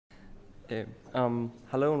Okay.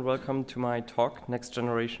 Hello and welcome to my talk, Next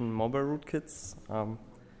Generation Mobile Rootkits.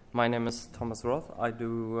 My name is Thomas Roth. I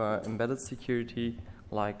do embedded security,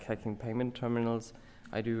 like hacking payment terminals.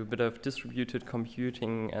 I do a bit of distributed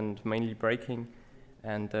computing and mainly breaking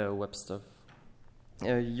and web stuff.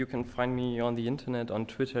 You can find me on the internet, on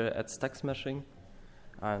Twitter at StackSmashing.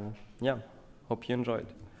 And yeah, hope you enjoyed.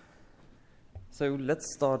 So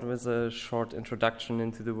let's start with a short introduction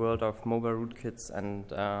into the world of mobile rootkits and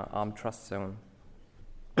ARM Trust Zone.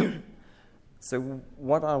 So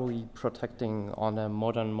what are we protecting on a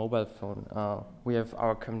modern mobile phone? We have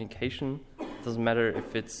our communication. Doesn't matter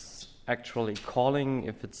if it's actually calling,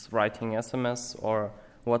 if it's writing SMS or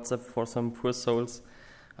WhatsApp for some poor souls,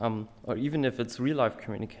 or even if it's real-life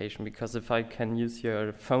communication, because if I can use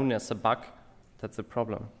your phone as a bug, that's a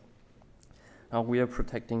problem. We are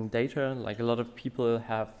protecting data, like a lot of people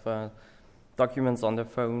have documents on their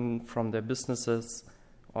phone from their businesses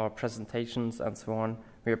or presentations and so on.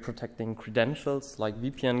 We are protecting credentials, like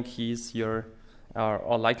VPN keys,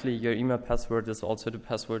 or likely your email password is also the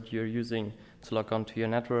password you're using to log on to your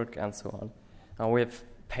network and so on. We have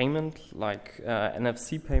payment, like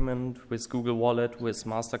NFC payment with Google Wallet, with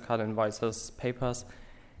MasterCard and Visa's papers,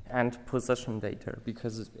 and possession data,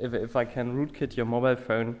 because if I can rootkit your mobile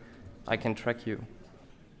phone, I can track you.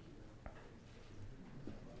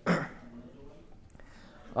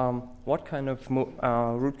 What kind of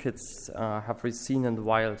rootkits have we seen in the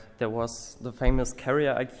wild? There was the famous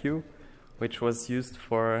Carrier IQ, which was used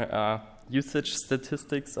for usage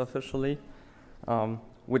statistics officially,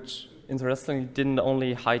 which interestingly didn't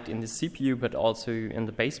only hide in the CPU but also in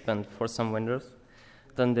the baseband for some vendors.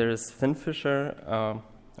 Then there is FinFisher,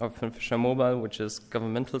 or FinFisher Mobile, which is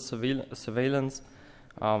governmental surveillance.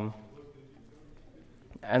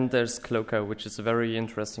 And there's Cloaker, which is a very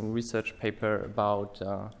interesting research paper about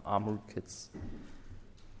ARM rootkits.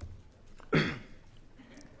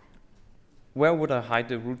 Where would I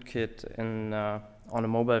hide a rootkit on a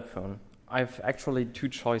mobile phone? I have actually two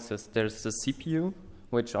choices. There's the CPU,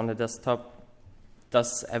 which on the desktop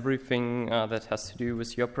does everything that has to do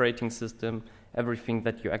with the operating system, everything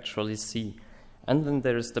that you actually see. And then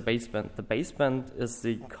there's the baseband. The baseband is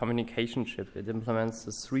the communication chip. It implements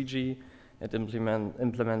the 3G, it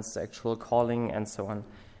implements the actual calling and so on.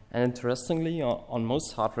 And interestingly, on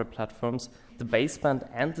most hardware platforms, the baseband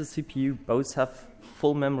and the CPU both have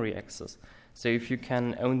full memory access. So if you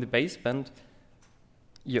can own the baseband,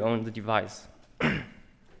 you own the device.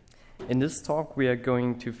 In this talk, we are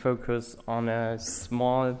going to focus on a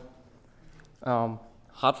small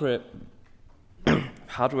hardware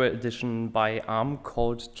edition by ARM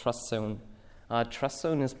called Trust Zone. Trust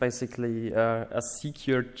Zone is basically a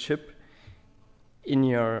secure chip in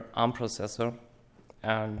your ARM processor,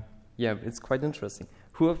 and yeah, it's quite interesting.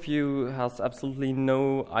 Who of you has absolutely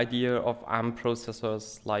no idea of ARM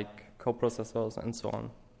processors, like coprocessors and so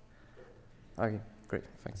on? Okay, great,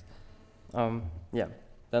 thanks. Yeah,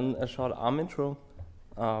 then a short ARM intro.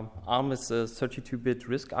 ARM is a 32-bit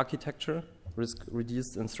RISC architecture,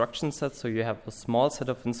 RISC-reduced instruction set, so you have a small set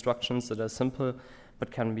of instructions that are simple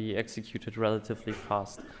but can be executed relatively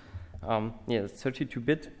fast. Yeah,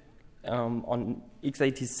 32-bit. On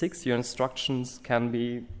x86, your instructions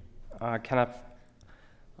can have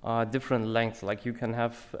different lengths. Like you can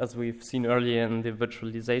have, as we've seen earlier in the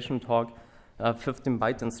virtualization talk,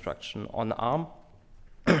 15-byte instruction. On ARM,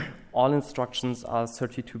 all instructions are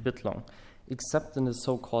 32-bit long, except in the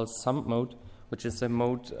so-called sump mode, which is a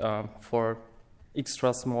mode for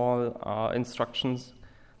extra small instructions,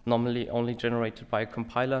 normally only generated by a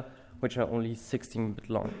compiler, which are only 16-bit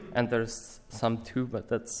long. And there's some too, but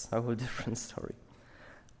that's a whole different story.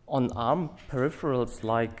 On ARM, peripherals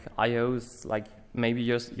like IOs, like maybe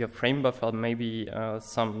your frame buffer, maybe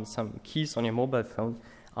some keys on your mobile phone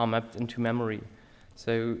are mapped into memory.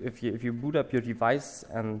 So if you boot up your device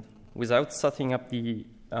and without setting up the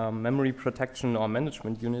memory protection or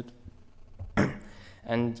management unit,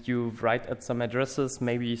 and you write at some addresses,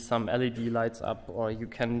 maybe some LED lights up, or you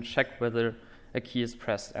can check whether a key is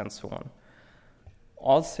pressed and so on.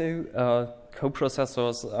 Also,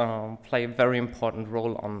 coprocessors play a very important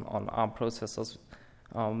role on ARM processors.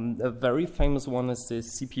 A very famous one is the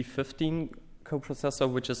HIP13 coprocessor,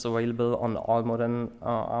 which is available on all modern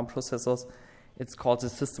ARM processors. It's called the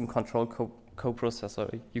system control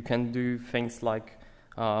coprocessor. You can do things like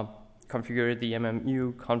configure the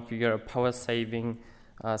MMU, configure power saving,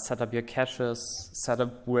 set up your caches, set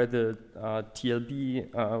up where the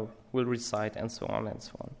TLB will reside, and so on and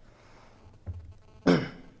so on.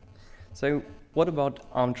 So what about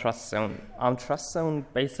ARM Trust Zone? ARM Trust Zone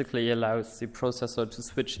basically allows the processor to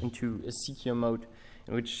switch into a secure mode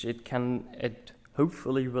in which it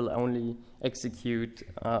hopefully will only execute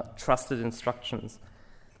trusted instructions.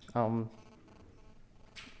 The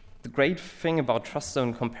great thing about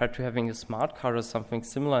TrustZone compared to having a smart card or something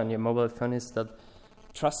similar in your mobile phone is that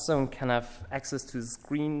TrustZone can have access to the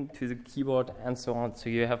screen, to the keyboard, and so on. So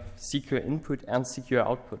you have secure input and secure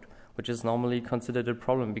output, which is normally considered a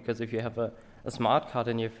problem, because if you have a smart card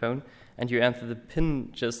in your phone and you enter the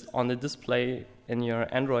PIN just on the display in your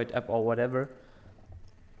Android app or whatever,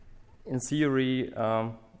 in theory,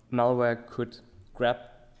 malware could grab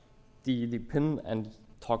the PIN and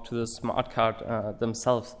talk to the smart card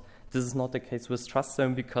themselves. This is not the case with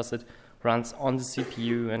TrustZone because it runs on the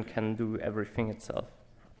CPU and can do everything itself.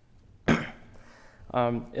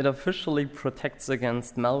 It officially protects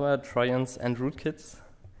against malware, trojans, and rootkits,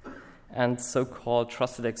 and so-called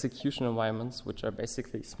trusted execution environments, which are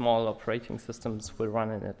basically small operating systems, will run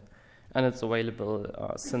in it. And it's available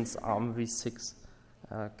since ARM v6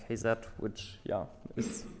 KZ, which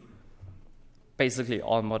is basically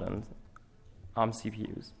all modern ARM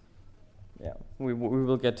CPUs. Yeah, we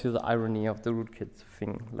will get to the irony of the rootkit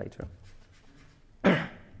thing later.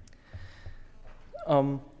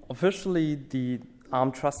 Officially, the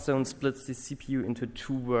ARM TrustZone splits the CPU into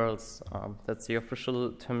two worlds. That's the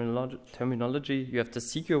official terminology. You have the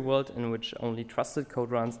secure world, in which only trusted code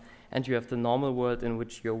runs, and you have the normal world, in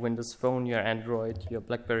which your Windows Phone, your Android, your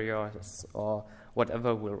BlackBerry OS, or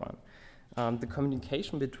whatever will run. The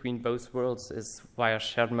communication between both worlds is via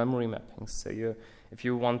shared memory mappings. So if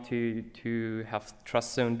you want to have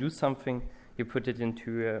TrustZone do something, you put it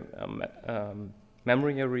into a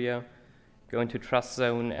memory area, go into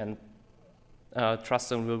TrustZone, and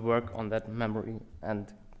TrustZone will work on that memory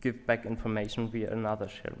and give back information via another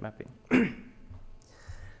shared mapping.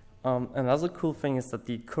 Another cool thing is that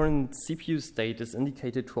the current CPU state is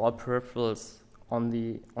indicated to all peripherals on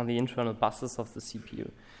the internal buses of the CPU.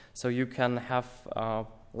 So you can have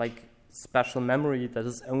like special memory that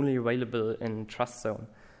is only available in TrustZone.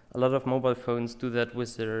 A lot of mobile phones do that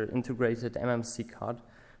with their integrated MMC card.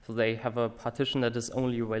 So they have a partition that is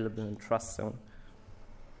only available in TrustZone.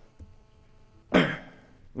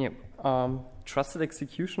 Trusted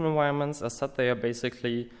execution environments, as said, they are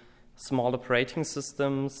basically small operating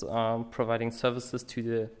systems providing services to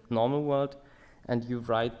the normal world, and you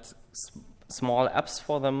write small apps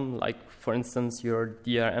for them, like, for instance, your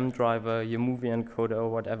DRM driver, your movie encoder, or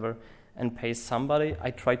whatever, and pay somebody.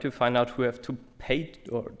 I try to find out who have to pay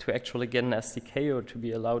or to actually get an SDK or to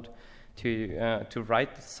be allowed to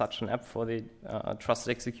write such an app for the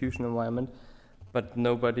trusted execution environment, but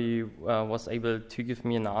nobody was able to give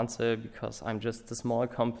me an answer because I'm just a small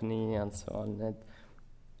company and so on. And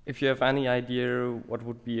if you have any idea what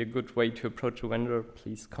would be a good way to approach a vendor,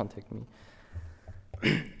 please contact me.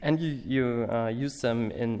 And you use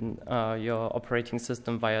them in your operating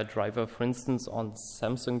system via driver. For instance, on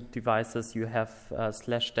Samsung devices, you have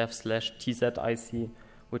 /dev/tzic,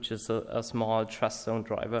 which is a small TrustZone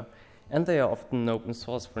driver. And they are often open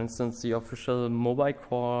source. For instance, the official mobile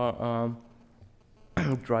core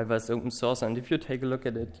driver is open source. And if you take a look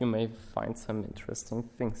at it, you may find some interesting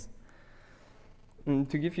things. And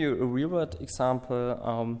to give you a real-world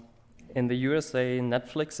example, in the USA,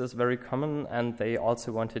 Netflix is very common, and they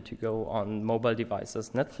also wanted to go on mobile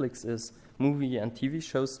devices. Netflix is movie and TV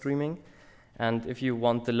show streaming, and if you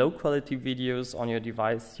want the low-quality videos on your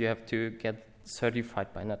device, you have to get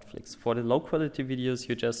certified by Netflix. For the low-quality videos,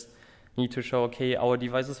 you just need to show, okay, our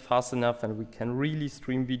device is fast enough, and we can really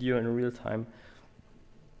stream video in real time.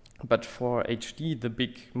 But for HD, the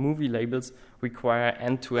big movie labels require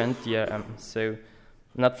end-to-end DRM. So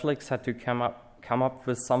Netflix had to come up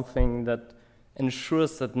with something that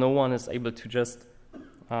ensures that no one is able to just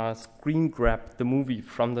screen grab the movie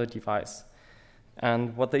from the device.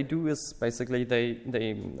 And what they do is basically they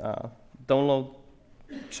download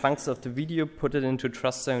chunks of the video, put it into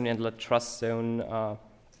TrustZone, and let TrustZone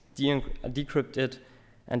decrypt it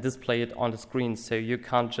and display it on the screen. So you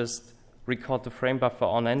can't just record the frame buffer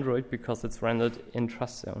on Android because it's rendered in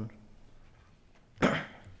TrustZone.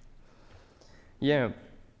 Yeah.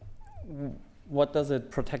 What does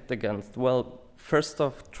it protect against? Well, first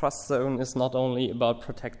off, TrustZone is not only about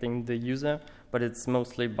protecting the user, but it's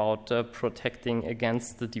mostly about protecting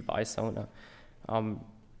against the device owner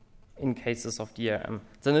in cases of DRM.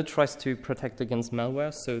 Then it tries to protect against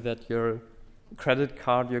malware so that your credit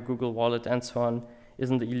card, your Google Wallet, and so on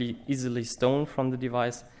isn't easily stolen from the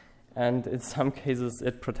device. And in some cases,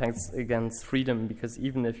 it protects against freedom, because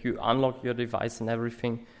even if you unlock your device and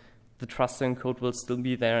everything, the TrustZone code will still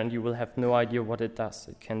be there and you will have no idea what it does.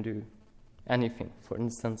 It can do anything, for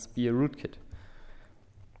instance, be a rootkit.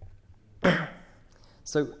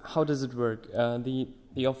 So how does it work? The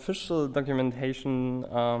The official documentation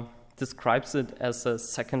describes it as a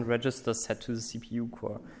second register set to the CPU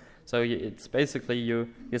core. So it's basically you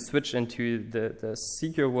switch into the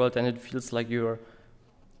secure world, and it feels like your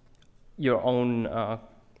own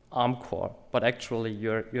ARM core, but actually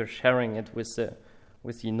you're sharing it with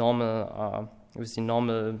the normal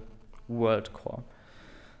world core.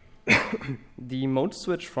 The mode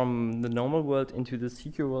switch from the normal world into the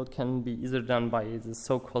secure world can be either done by the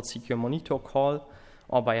so-called secure monitor call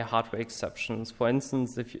or by hardware exceptions. For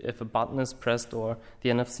instance, if a button is pressed or the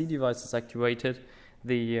NFC device is activated,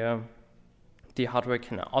 the hardware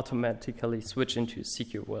can automatically switch into a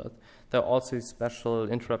secure world. There are also special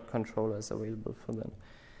interrupt controllers available for them.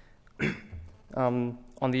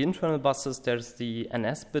 On the internal buses, there's the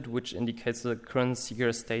NS bit, which indicates the current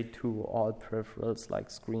secure state to all peripherals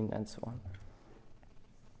like screen and so on.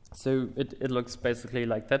 So it looks basically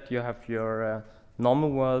like that. You have your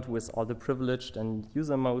normal world with all the privileged and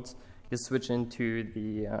user modes. You switch into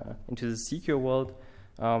the secure world,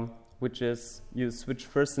 which is you switch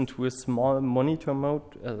first into a small monitor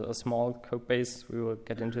mode, a small code base. We will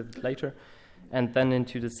get into it later. And then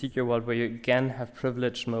into the secure world where you again have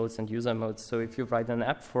privileged modes and user modes. So if you write an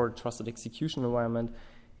app for a trusted execution environment,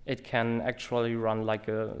 it can actually run like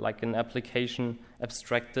an application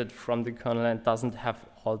abstracted from the kernel and doesn't have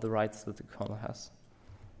all the rights that the kernel has.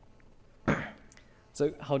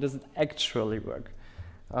 So how does it actually work?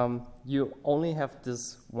 You only have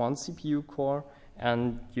this one CPU core,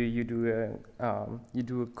 and you do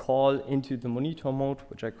a call into the monitor mode,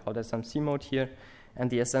 which I call SMC mode here. And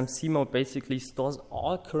the SMC mode basically stores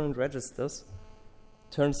all current registers,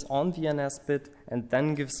 turns on the NS bit, and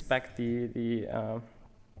then gives back the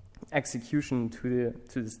execution to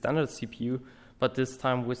the standard CPU, but this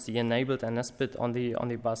time with the enabled NS bit on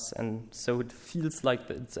the bus, and so it feels like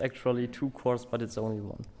it's actually two cores, but it's only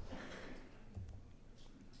one.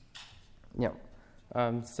 Yeah.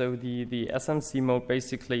 So the SMC mode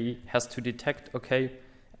basically has to detect, okay,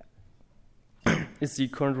 is the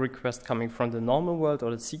current request coming from the normal world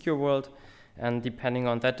or the secure world? And depending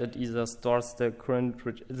on that, it either stores the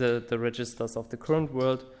the registers of the current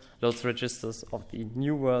world, loads registers of the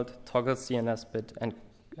new world, toggles the NS bit, and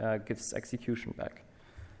gives execution back.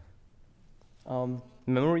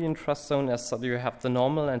 Memory in Trust Zone, as so you have the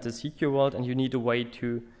normal and the secure world, and you need a way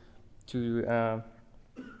to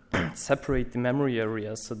separate the memory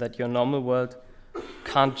areas so that your normal world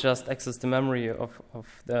can't just access the memory of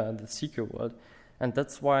the secure world. And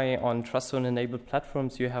that's why on Trust Zone enabled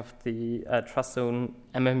platforms you have the Trust Zone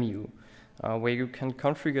MMU, where you can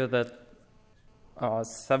configure that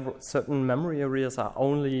certain memory areas are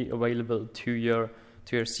only available to your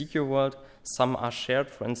secure world. Some are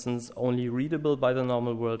shared, for instance, only readable by the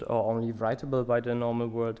normal world or only writable by the normal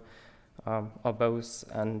world, or both.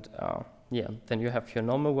 And then you have your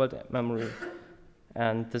normal world memory,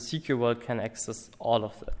 and the secure world can access all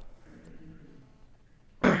of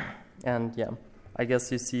that. And yeah, I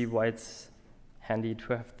guess you see why it's handy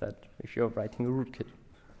to have that if you're writing a rootkit.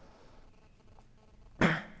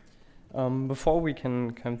 Before we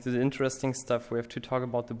can come to the interesting stuff, we have to talk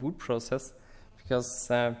about the boot process,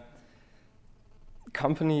 because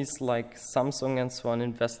companies like Samsung and so on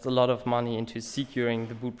invest a lot of money into securing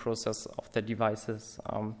the boot process of their devices.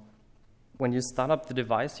 When you start up the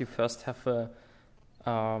device, you first have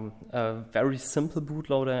a very simple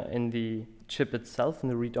bootloader in the chip itself, in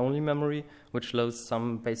the read-only memory, which loads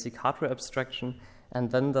some basic hardware abstraction,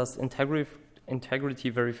 and then does integrity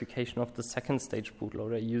verification of the second stage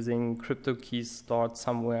bootloader using crypto keys stored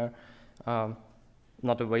somewhere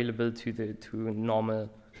not available to normal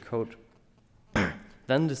code.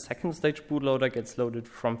 Then the second stage bootloader gets loaded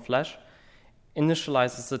from flash,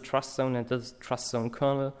 initializes the Trust Zone and the Trust Zone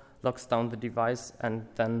kernel, locks down the device, and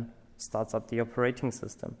then starts up the operating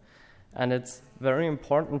system. And it's very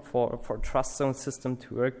important for Trust Zone system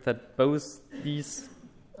to work that both these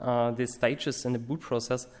stages in the boot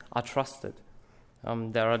process are trusted.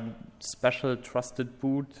 There are special trusted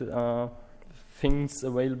boot things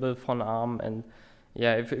available for ARM, and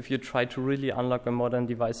yeah, if you try to really unlock a modern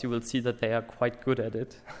device, you will see that they are quite good at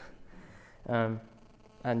it.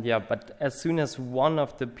 And yeah, but as soon as one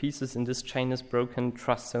of the pieces in this chain is broken,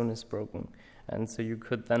 Trust Zone is broken. And so you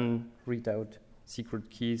could then read out secret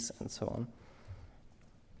keys and so on.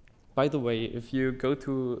 By the way, if you go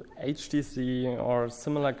to HTC or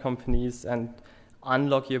similar companies and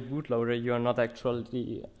unlock your bootloader, you are not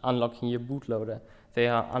actually unlocking your bootloader. They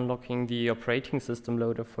are unlocking the operating system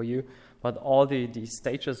loader for you. But all the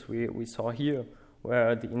stages we saw here,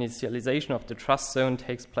 where the initialization of the Trust Zone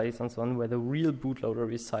takes place and so on, where the real bootloader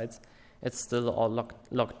resides, it's still all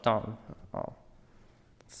locked down.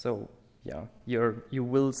 So yeah, you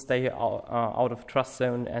will stay out of trust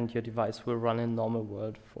zone, and your device will run in normal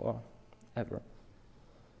world forever.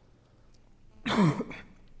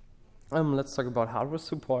 Let's talk about hardware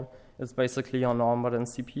support. It's basically on all modern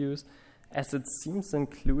CPUs, as it seems,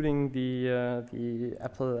 including the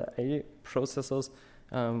Apple A processors.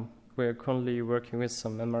 We're currently working with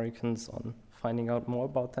some Americans on finding out more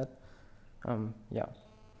about that. Yeah.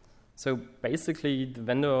 So basically, the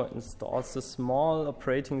vendor installs a small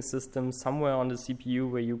operating system somewhere on the CPU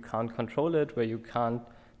where you can't control it, where you can't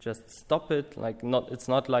just stop it. It's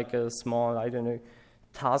not like a small, I don't know,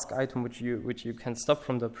 task item which you can stop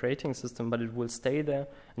from the operating system, but it will stay there,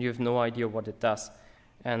 and you have no idea what it does.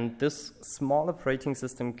 And this small operating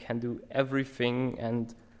system can do everything,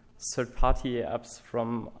 and third-party apps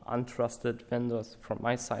from untrusted vendors, from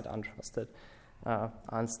my side untrusted, are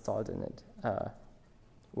installed in it.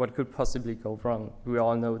 What could possibly go wrong? We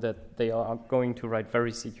all know that they are going to write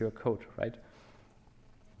very secure code, right?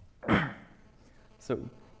 So,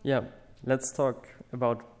 yeah, let's talk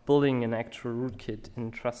about building an actual rootkit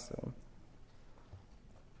in Trust Zone.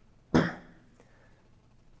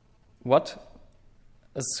 What?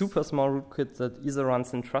 A super small rootkit that either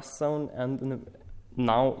runs in Trust Zone and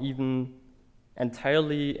now even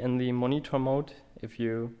entirely in the monitor mode, if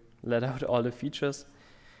you let out all the features.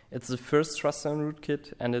 It's the first Trust Zone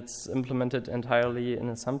rootkit, and it's implemented entirely in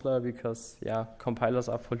assembler because, yeah, compilers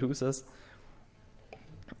are for losers.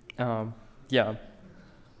 Yeah.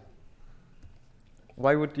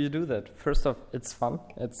 Why would you do that? First off, it's fun.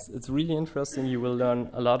 It's really interesting. You will learn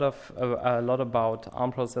a lot about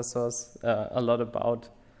ARM processors, a lot about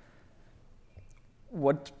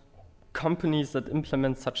what companies that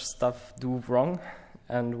implement such stuff do wrong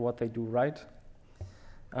and what they do right.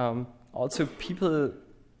 Also, people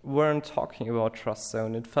weren't talking about Trust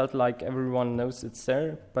Zone. It felt like everyone knows it's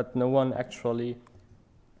there, but no one actually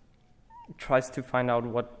tries to find out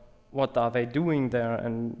what are they doing there,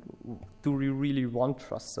 and do we really want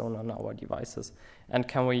Trust Zone on our devices? And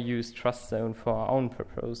can we use Trust Zone for our own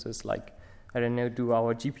purposes, like, I don't know, do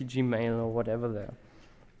our GPG mail or whatever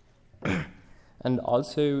there. And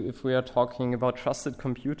also, if we are talking about trusted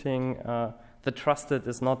computing, the trusted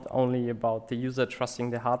is not only about the user trusting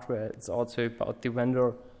the hardware, it's also about the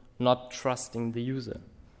vendor not trusting the user.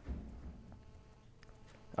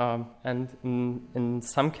 And in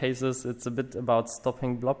some cases, it's a bit about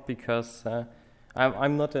stopping blob, because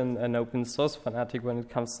I'm not an open source fanatic when it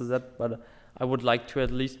comes to that, but I would like to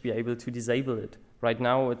at least be able to disable it. Right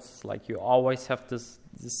now, it's like you always have this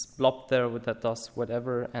blob there that does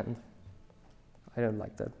whatever, and I don't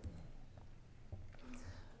like that.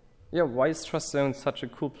 Yeah, why is Trust Zone such a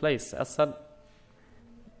cool place? As said,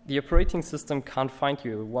 the operating system can't find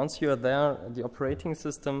you. Once you are there, the operating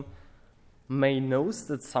system may know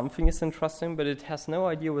that something is in Trust Zone, but it has no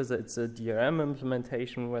idea whether it's a DRM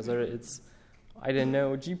implementation, whether it's, I don't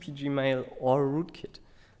know, GPG mail or rootkit.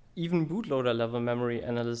 Even bootloader level memory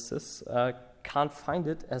analysis can't find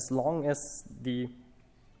it as long as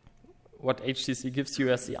what HTC gives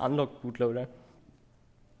you as the unlocked bootloader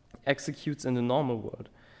executes in the normal world.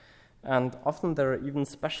 And often there are even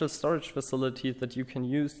special storage facilities that you can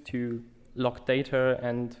use to lock data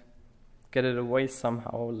and get it away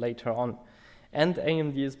somehow later on. And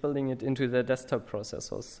AMD is building it into their desktop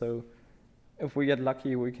processors. So if we get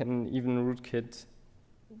lucky, we can even rootkit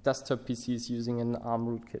desktop PCs using an ARM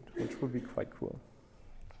rootkit, which would be quite cool.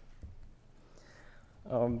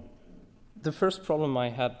 The first problem I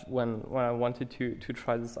had when I wanted to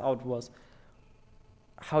try this out was,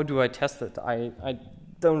 how do I test it? I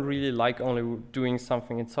don't really like only doing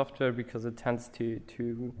something in software, because it tends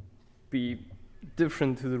to be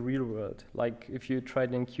different to the real world. Like if you try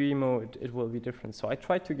it in QEMU, it will be different. So I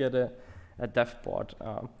tried to get a dev board.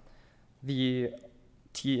 The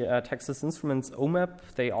Texas Instruments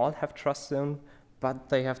OMAP, they all have Trust Zone, but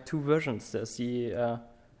they have two versions. There's the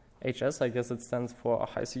HS, I guess it stands for a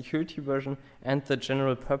high security version, and the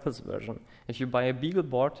general purpose version. If you buy a Beagle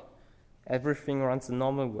board, everything runs in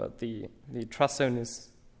normal world. The Trust Zone is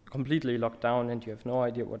completely locked down, and you have no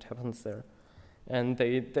idea what happens there. And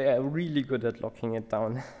they are really good at locking it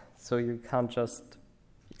down, so you can't just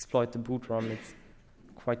exploit the boot ROM. It's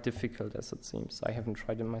quite difficult, as it seems. I haven't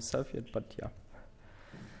tried it myself yet, but yeah.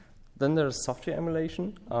 Then there's software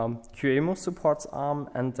emulation. QEMU supports ARM,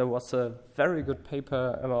 and there was a very good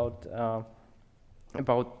paper about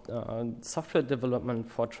software development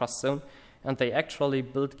for Trust Zone, and they actually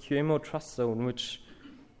built QEMU Trust Zone, which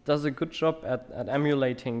does a good job at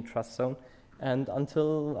emulating Trust Zone. And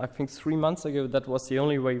until, I think, 3 months ago, that was the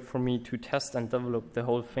only way for me to test and develop the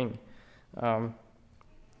whole thing.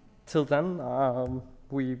 Till then,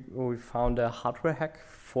 we found a hardware hack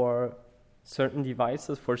for certain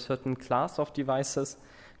devices, for certain class of devices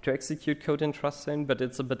to execute code in TrustZone, but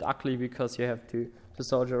it's a bit ugly because you have to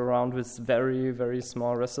soldier around with very, very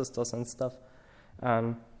small resistors and stuff.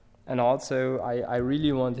 And also, I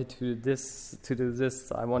really wanted to do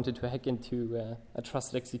this. I wanted to hack into a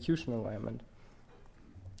trusted execution environment.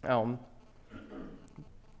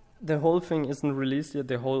 The whole thing isn't released yet.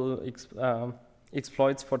 The whole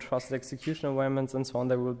exploits for trusted execution environments and so on,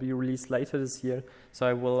 they will be released later this year. So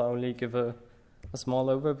I will only give a small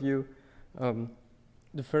overview.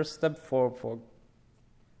 The first step for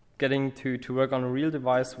getting to work on a real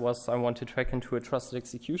device was I wanted to hack into a trusted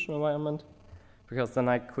execution environment, because then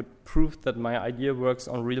I could prove that my idea works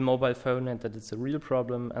on real mobile phone and that it's a real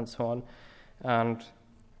problem and so on. And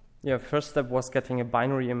yeah, first step was getting a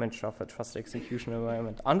binary image of a trusted execution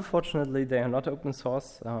environment. Unfortunately, they are not open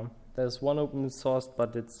source. There's one open source,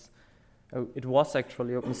 but it was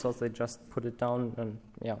actually open source. They just put it down, and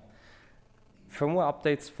yeah. Firmware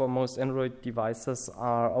updates for most Android devices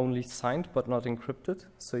are only signed but not encrypted,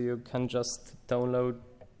 so you can just download,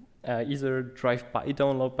 either drive-by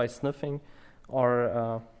download by sniffing,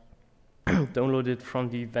 or download it from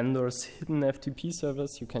the vendor's hidden FTP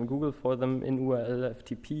servers. You can Google for them in URL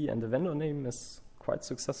FTP, and the vendor name is quite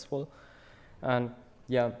successful. And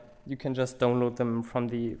yeah, you can just download them from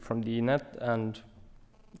the net and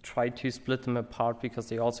try to split them apart, because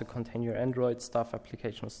they also contain your Android stuff,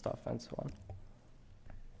 application stuff, and so on.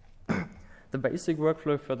 The basic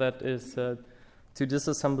workflow for that is to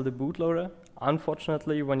disassemble the bootloader.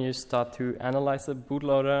 Unfortunately, when you start to analyze a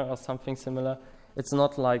bootloader or something similar, it's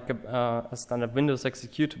not like a standard Windows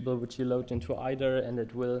executable which you load into IDER and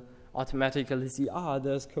it will automatically see,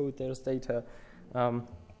 there's code, there's data,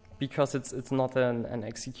 because it's not an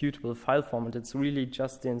executable file format. It's really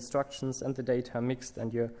just the instructions and the data mixed,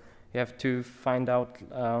 and you have to find out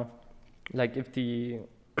like if the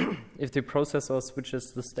processor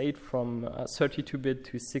switches the state from 32-bit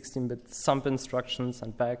to 16-bit sump instructions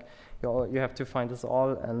and back, you have to find this all.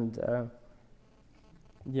 And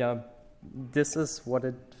yeah, this is what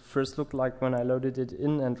it first looked like when I loaded it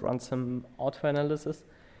in and run some auto analysis.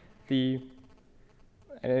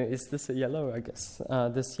 Is this a yellow? I guess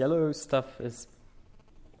this yellow stuff is,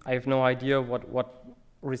 I have no idea what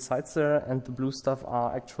resides there, and the blue stuff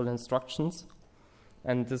are actual instructions.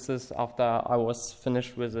 And this is after I was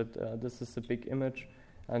finished with it. This is a big image,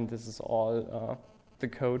 and this is all the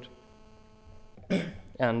code.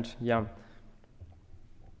 And yeah,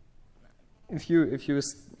 if you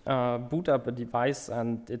boot up a device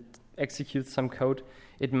and it executes some code,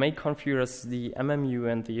 it may configure as the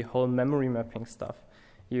MMU and the whole memory mapping stuff.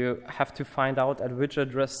 You have to find out at which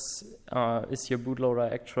address is your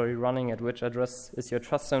bootloader actually running, at which address is your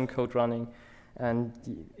TrustZone code running. And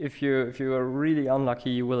if you are really unlucky,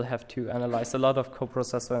 you will have to analyze a lot of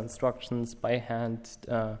coprocessor instructions by hand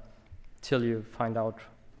till you find out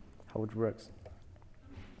how it works.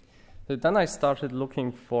 So then I started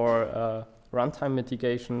looking for runtime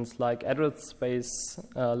mitigations like address space,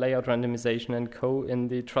 layout randomization, and co in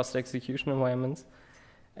the trusted execution environments.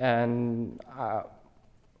 And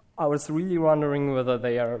I was really wondering whether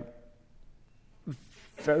they are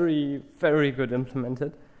very, very good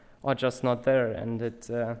implemented or just not there. And it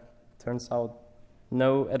turns out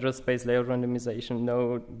no address space layout randomization,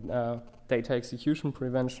 no data execution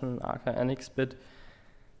prevention, ARCA NX-bit,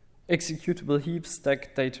 executable heaps,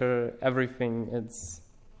 stack data, everything. It's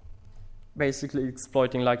basically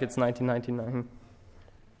exploiting like it's 1999.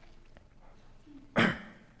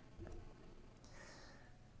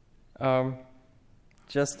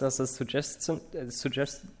 Just as a just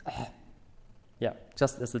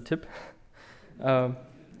as a tip,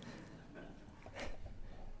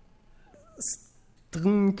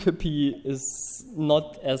 string copy is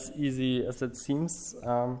not as easy as it seems.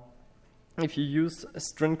 If you use a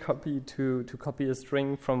string copy to copy a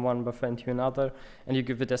string from one buffer into another, and you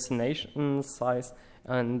give a destination size,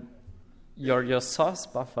 and your source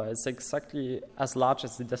buffer is exactly as large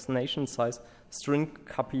as the destination size, string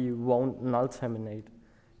copy won't null terminate.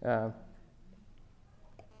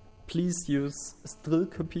 Please use strill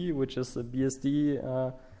copy, which is a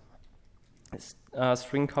BSD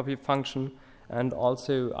string copy function, and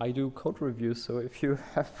also I do code reviews, so if you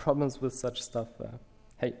have problems with such stuff,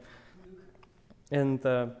 hey. And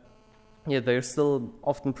yeah, they're still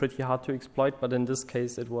often pretty hard to exploit, but in this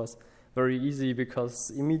case it was very easy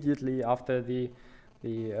because immediately after the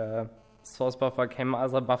source buffer came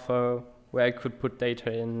other buffer where I could put data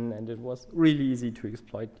in, and it was really easy to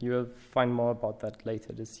exploit. You'll find more about that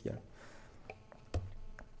later this year.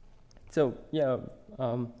 So yeah,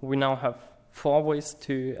 we now have 3 ways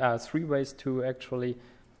to actually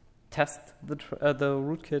test the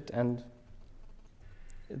rootkit, and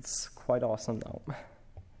it's quite awesome now.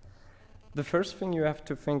 The first thing you have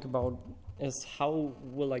to think about is how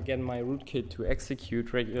will I get my rootkit to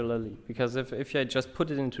execute regularly? Because if I just put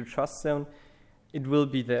it into trust zone, it will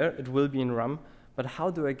be there, it will be in RAM, but how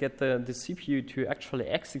do I get the CPU to actually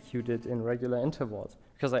execute it in regular intervals?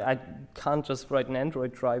 Because I can't just write an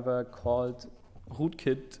Android driver called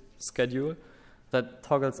rootkit schedule that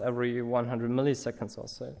toggles every 100 milliseconds or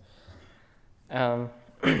so.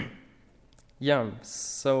 Yeah,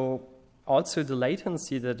 so also the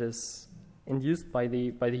latency that is induced by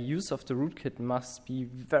the use of the rootkit must be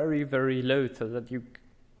very, very low so that you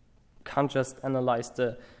can't just analyze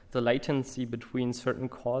the latency between certain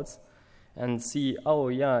calls and see, oh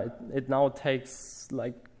yeah, it now takes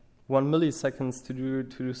like 1 millisecond to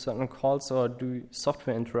do certain calls or do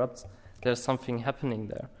software interrupts. There's something happening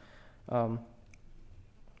there.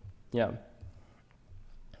 Yeah.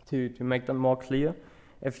 To make them more clear,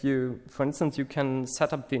 if you, for instance, you can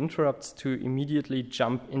set up the interrupts to immediately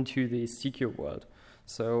jump into the secure world.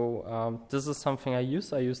 So this is something I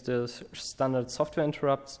use. I use the standard software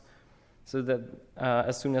interrupts so that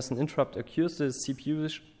as soon as an interrupt occurs, the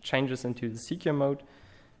CPU changes into the secure mode.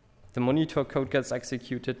 The monitor code gets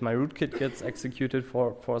executed, my rootkit gets executed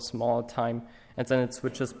for a small time, and then it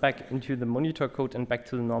switches back into the monitor code and back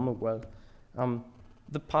to the normal world.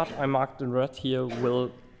 The part I marked in red here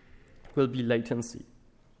will be latency.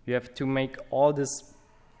 You have to make all this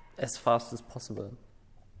as fast as possible.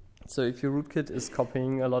 So if your rootkit is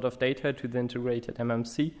copying a lot of data to the integrated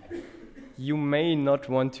MMC, you may not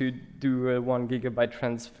want to do a 1 gigabyte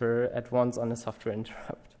transfer at once on a software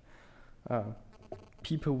interrupt.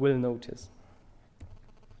 People will notice.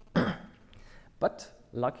 But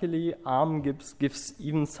luckily, ARM gives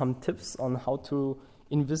even some tips on how to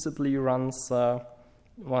invisibly run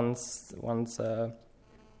one's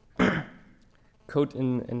code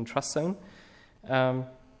in trust zone,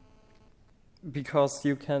 because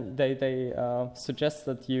you can. They suggest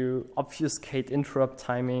that you obfuscate interrupt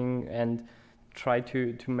timing and try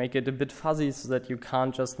to make it a bit fuzzy so that you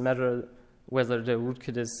can't just measure whether the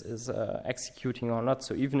rootkit is executing or not.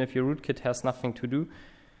 So even if your rootkit has nothing to do,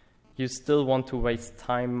 you still want to waste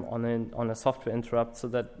time on a software interrupt so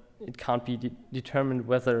that it can't be determined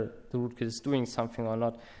whether the rootkit is doing something or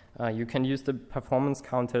not. You can use the performance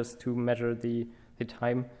counters to measure the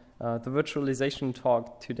time. The virtualization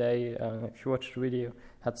talk today, if you watched the video,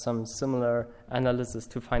 had some similar analysis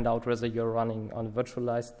to find out whether you're running on a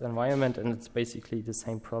virtualized environment, and it's basically the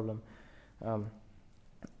same problem.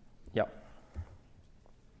 Yeah.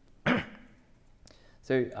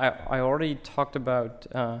 So I already talked about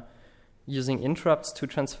using interrupts to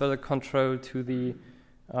transfer the control to the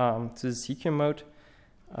secure mode.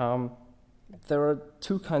 There are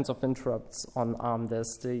two kinds of interrupts on ARM.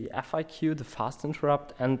 There's the FIQ, the fast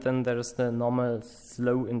interrupt, and then there's the normal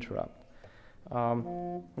slow interrupt.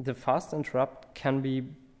 The fast interrupt can be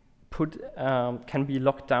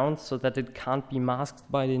locked down so that it can't be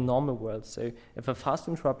masked by the normal world. So if a fast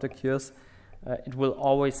interrupt occurs, it will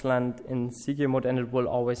always land in secure mode and it will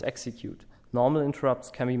always execute. Normal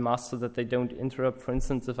interrupts can be masked so that they don't interrupt. For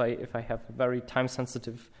instance, if I have a very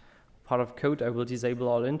time-sensitive part of code, I will disable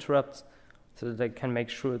all interrupts so that I can make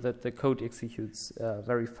sure that the code executes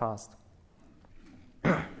very fast.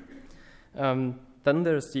 Then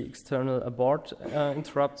there's the external abort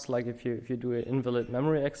interrupts, like if you do an invalid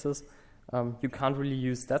memory access. You can't really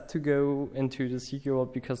use that to go into the secure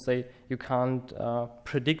world because you can't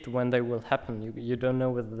predict when they will happen. You don't know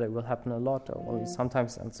whether they will happen a lot or only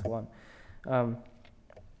sometimes and so on.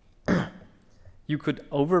 You could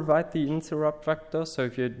override the interrupt vector. So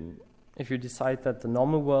if you decide that the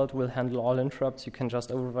normal world will handle all interrupts, you can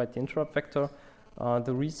just override the interrupt vector.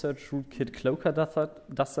 The research rootkit Cloaker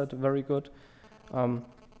does that very good. And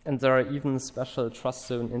there are even special trust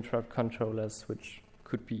zone interrupt controllers which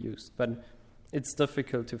could be used. But it's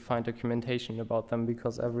difficult to find documentation about them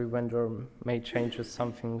because every vendor may change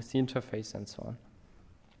something with the interface and so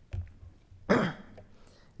on.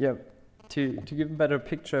 Yeah, to give a better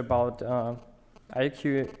picture about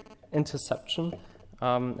IQ interception,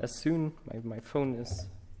 as soon my phone is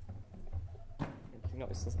making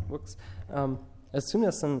noise as it works. As soon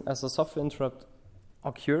as a software interrupt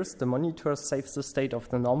occurs, the monitor saves the state of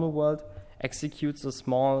the normal world, executes a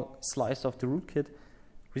small slice of the rootkit,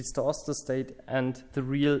 restores the state, and the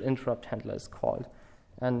real interrupt handler is called.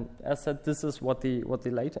 And as said, this is what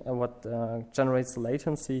generates the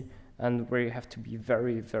latency, and where you have to be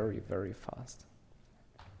very, very, very fast.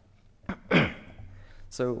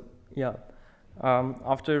 So yeah,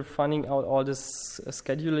 after finding out all this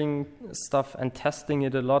scheduling stuff and testing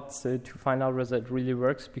it a lot to find out whether it really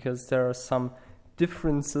works, because there are some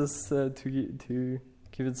differences to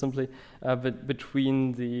keep it simply,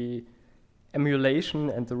 between the emulation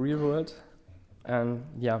and the real world. And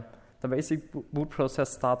yeah, the basic boot process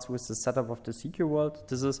starts with the setup of the secure world.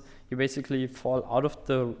 This is, you basically fall out of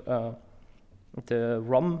the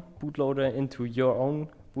ROM bootloader into your own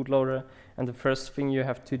bootloader, and the first thing you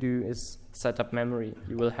have to do is set up memory.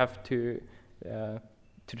 You will have to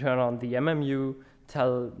turn on the MMU,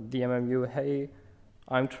 tell the MMU, hey,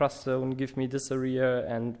 I'm trust zone, give me this area,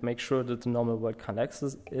 and make sure that the normal world can't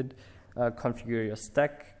access it. Configure your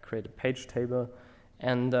stack, create a page table,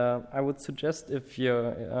 and I would suggest if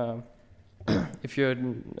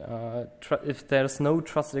there's no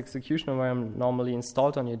trusted execution environment normally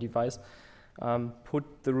installed on your device,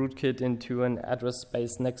 put the rootkit into an address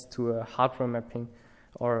space next to a hardware mapping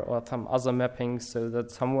or some other mapping, so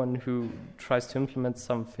that someone who tries to implement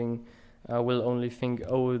something will only think,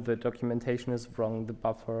 oh, the documentation is wrong, the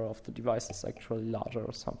buffer of the device is actually larger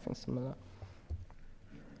or something similar.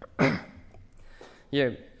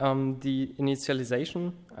 Yeah, the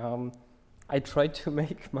initialization, I tried to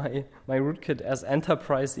make my rootkit as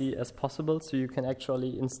enterprisey as possible, so you can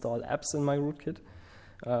actually install apps in my rootkit.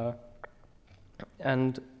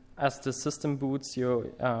 And as the system boots,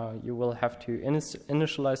 you will have to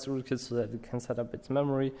initialize the rootkit so that it can set up its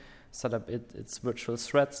memory, set up its virtual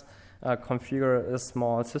threads, configure a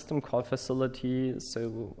small system call facility.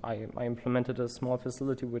 So I implemented a small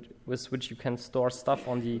facility with which you can store stuff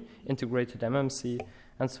on the integrated MMC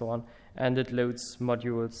and so on. And it loads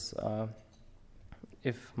modules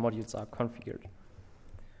if modules are configured.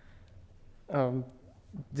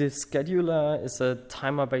 The scheduler is a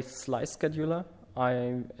timer-based slice scheduler.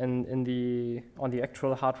 On the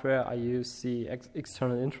actual hardware, I use the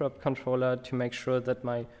external interrupt controller to make sure that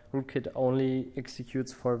my rootkit only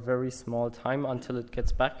executes for a very small time until it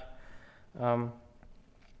gets back.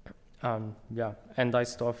 Yeah, and I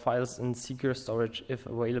store files in secure storage if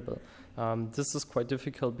available. This is quite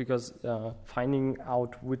difficult because finding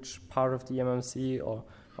out which part of the MMC or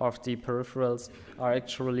of the peripherals are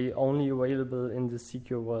actually only available in the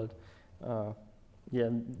secure world. Yeah,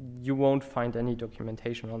 you won't find any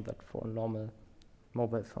documentation on that for normal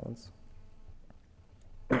mobile phones.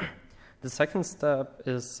 The second step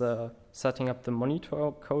is setting up the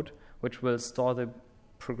monitor code, which will store the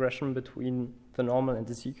progression between the normal and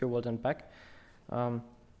the secure world and back.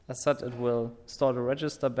 As said, it will store the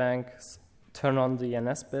register banks, turn on the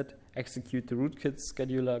NS bit, execute the rootkit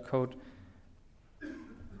scheduler code,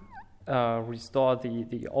 restore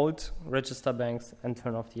the old register banks, and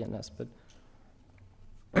turn off the NS bit.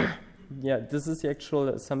 Yeah, this is the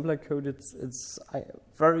actual assembler code. It's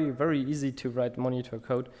very, very easy to write monitor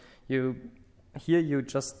code. Here you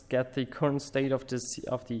just get the current state of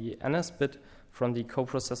the NS bit from the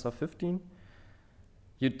coprocessor 15.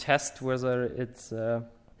 You test whether it's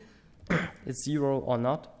 0 or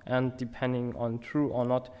not, and depending on true or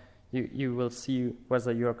not, you will see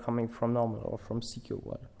whether you're coming from normal or from secure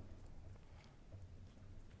world.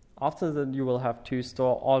 After that, you will have to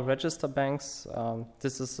store all register banks.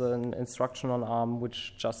 This is an instruction on ARM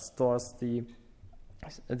which just stores the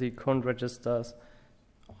current registers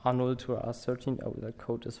R0 to R13. Oh, that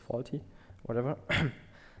code is faulty, whatever.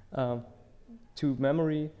 To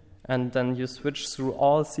memory, and then you switch through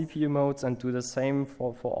all CPU modes and do the same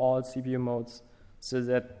for all CPU modes so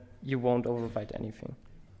that you won't overwrite anything,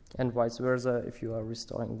 and vice versa if you are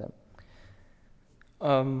restoring them.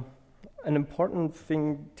 An important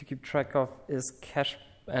thing to keep track of is cache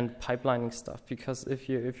and pipelining stuff, because if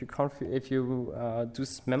you do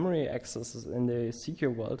memory accesses in the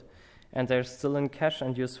secure world and they're still in cache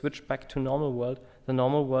and you switch back to normal world, the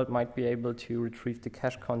normal world might be able to retrieve the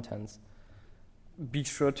cache contents. Be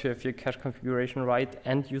sure to have your cache configuration right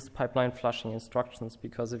and use pipeline flushing instructions,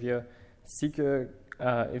 because if you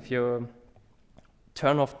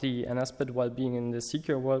turn off the NS bit while being in the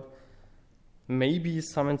secure world, maybe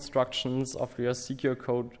some instructions of your secure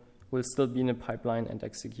code will still be in a pipeline and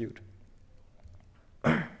execute.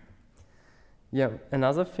 Yeah,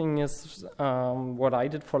 another thing is what I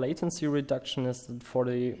did for latency reduction is that for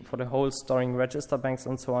the whole storing register banks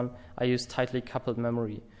and so on, I use tightly coupled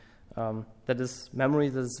memory. That is memory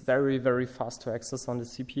that is very, very fast to access on the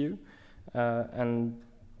CPU, and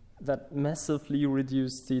that massively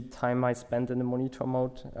reduced the time I spent in the monitor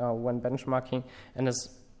mode when benchmarking, and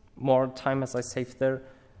as more time as I save there,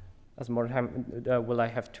 as more time will I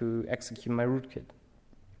have to execute my rootkit.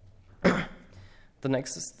 The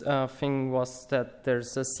next thing was that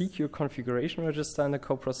there's a secure configuration register in the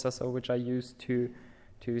coprocessor, which I use to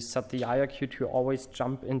set the IRQ to always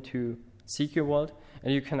jump into secure world.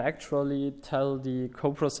 And you can actually tell the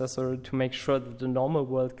coprocessor to make sure that the normal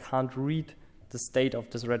world can't read the state of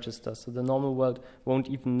this register. So the normal world won't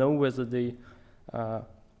even know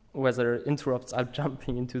whether interrupts are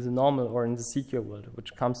jumping into the normal or in the secure world,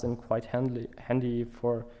 which comes in quite handy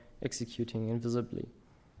for executing invisibly.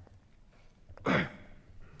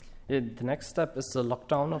 The next step is the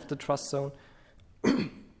lockdown of the trust zone,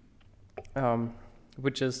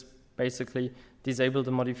 which is basically disable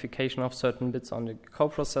the modification of certain bits on the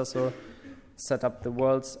coprocessor, set up the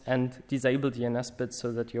worlds, and disable DNS bits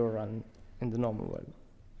so that you run in the normal world.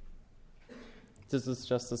 This is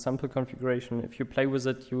just a sample configuration. If you play with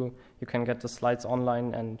it, you can get the slides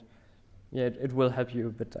online, and yeah, it will help you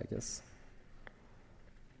a bit, I guess.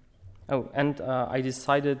 Oh, and I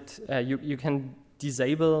decided you can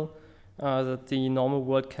disable that the normal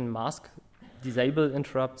world can mask, disable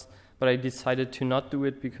interrupts, but I decided to not do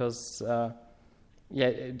it because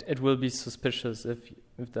it will be suspicious if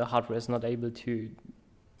the hardware is not able to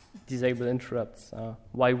disable interrupts.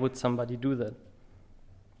 Why would somebody do that?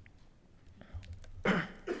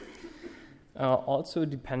 Also,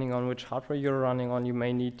 depending on which hardware you're running on, you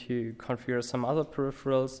may need to configure some other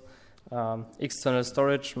peripherals. External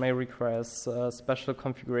storage may require special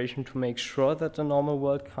configuration to make sure that the normal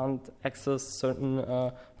world can't access certain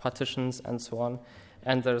partitions and so on.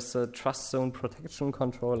 And there's a trust zone protection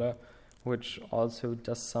controller, which also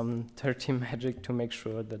does some dirty magic to make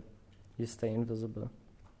sure that you stay invisible.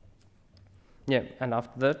 Yeah, and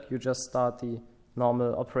after that, you just start the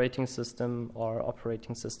normal operating system or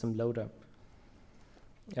operating system loader.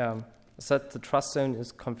 The trust zone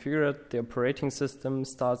is configured, the operating system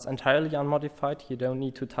starts entirely unmodified. You don't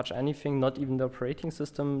need to touch anything, not even the operating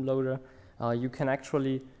system loader. You can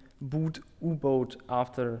actually boot U-boot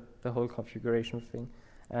after the whole configuration thing,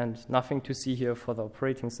 and nothing to see here for the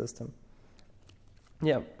operating system.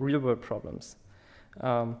 Yeah, real-world problems.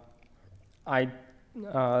 I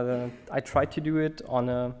tried to do it on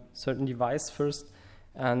a certain device first,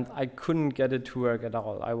 and I couldn't get it to work at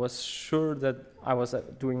all. I was sure that I was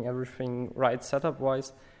doing everything right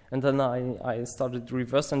setup-wise, and then I started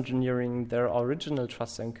reverse engineering their original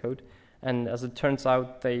trust zone code, and as it turns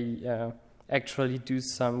out, they actually do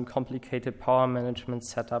some complicated power management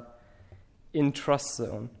setup in trust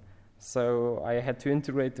zone. So I had to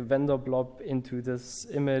integrate the vendor blob into this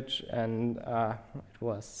image, and it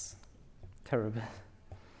was terrible.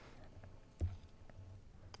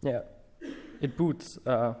 Yeah, it boots.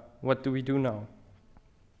 What do we do now?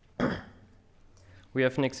 We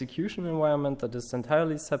have an execution environment that is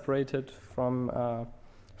entirely separated from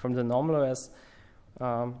the normal OS.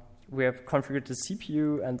 We have configured the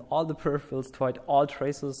CPU and all the peripherals to hide all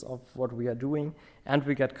traces of what we are doing, and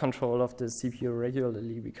we get control of the CPU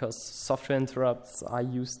regularly because software interrupts are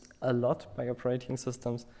used a lot by operating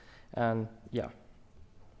systems, and yeah.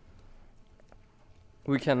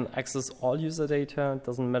 We can access all user data. It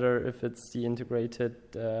doesn't matter if it's the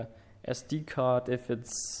integrated SD card, if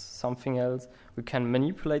it's something else. We can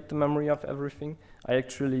manipulate the memory of everything. I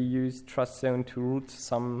actually use Trust Zone to root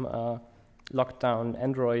some lockdown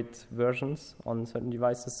Android versions on certain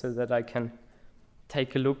devices so that I can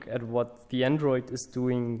take a look at what the Android is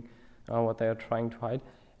doing, what they are trying to hide.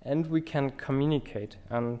 And we can communicate.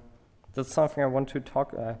 And that's something I want to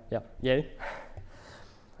talk, yay.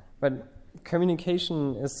 But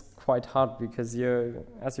communication is quite hard because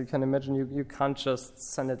as you can imagine, you can't just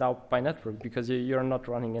send it out by network because you're not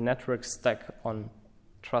running a network stack on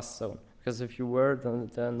Trust Zone. Because if you were, then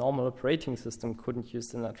the normal operating system couldn't use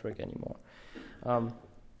the network anymore. It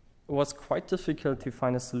was quite difficult to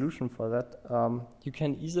find a solution for that. You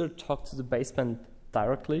can either talk to the baseband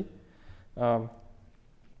directly,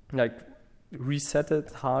 like reset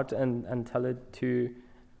it hard and tell it to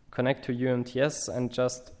connect to UMTS and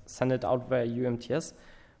just send it out via UMTS,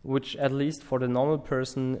 which at least for the normal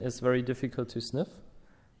person is very difficult to sniff.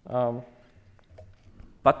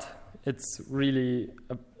 But it's really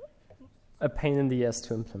a pain in the ass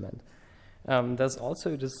to implement. There's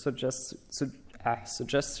also this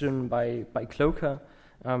suggestion by Cloaker.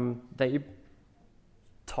 They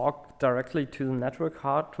talk directly to the network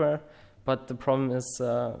hardware, but the problem is,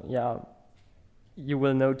 you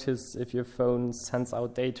will notice if your phone sends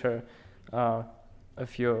out data,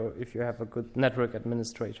 if you have a good network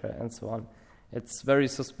administrator and so on. It's very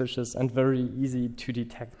suspicious and very easy to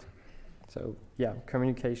detect. So yeah,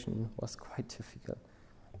 communication was quite difficult.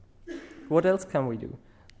 What else can we do?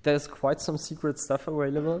 There's quite some secret stuff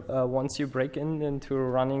available. Once you break into a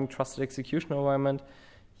running trusted execution environment,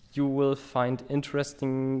 you will find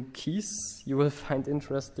interesting keys, you will find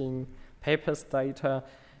interesting papers data,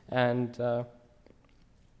 and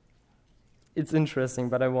it's interesting,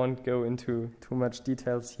 but I won't go into too much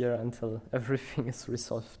details here until everything is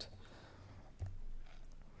resolved.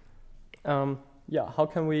 Yeah, how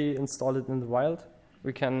can we install it in the wild?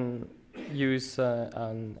 We can use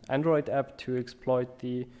an Android app to exploit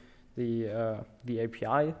the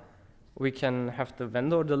API. We can have the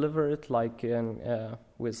vendor deliver it, like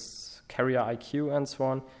with Carrier IQ and so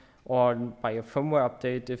on, or by a firmware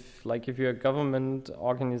update. If you're a government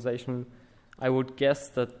organization, I would guess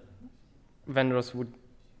that vendors would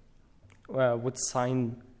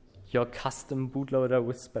sign your custom bootloader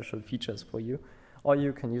with special features for you, or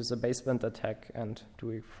you can use a baseband attack and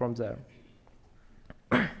do it from there.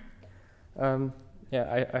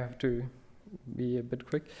 Yeah, I have to be a bit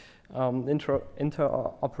quick.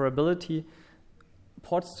 Interoperability.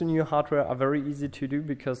 Ports to new hardware are very easy to do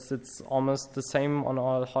because it's almost the same on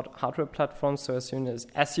all hardware platforms. So as soon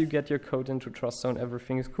as you get your code into TrustZone,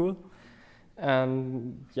 everything is cool.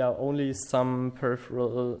 And yeah, only some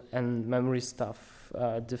peripheral and memory stuff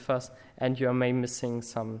differs, and you may missing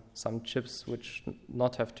some chips which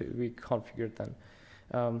not have to be configured then.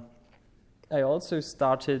 I also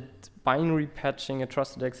started binary patching a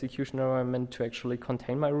trusted execution environment to actually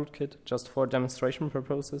contain my rootkit, just for demonstration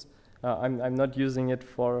purposes. I'm not using it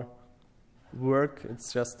for work,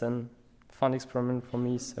 it's just a fun experiment for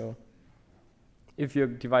me, so if your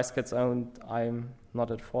device gets owned, I'm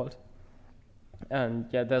not at fault. And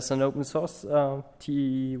yeah, there's an open source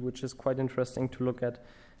TE, which is quite interesting to look at,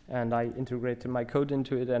 and I integrated my code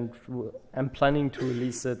into it, and I'm planning to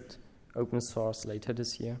release it open source later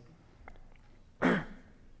this year.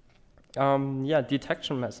 Yeah,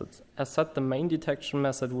 detection methods. As said, the main detection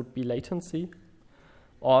method would be latency,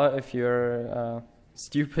 or if you're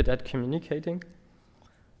stupid at communicating.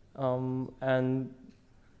 And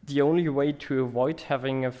the only way to avoid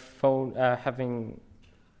having a phone, having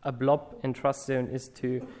a blob in TrustZone is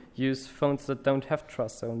to use phones that don't have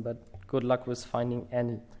TrustZone, but good luck with finding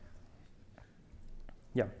any.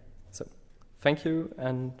 Yeah, so thank you,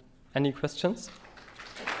 and any questions?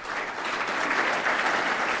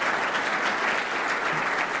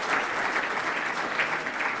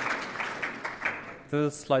 The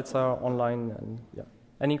slides are online, and yeah.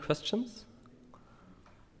 Any questions?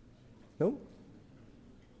 No?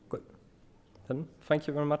 Good. Then thank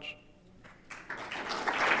you very much.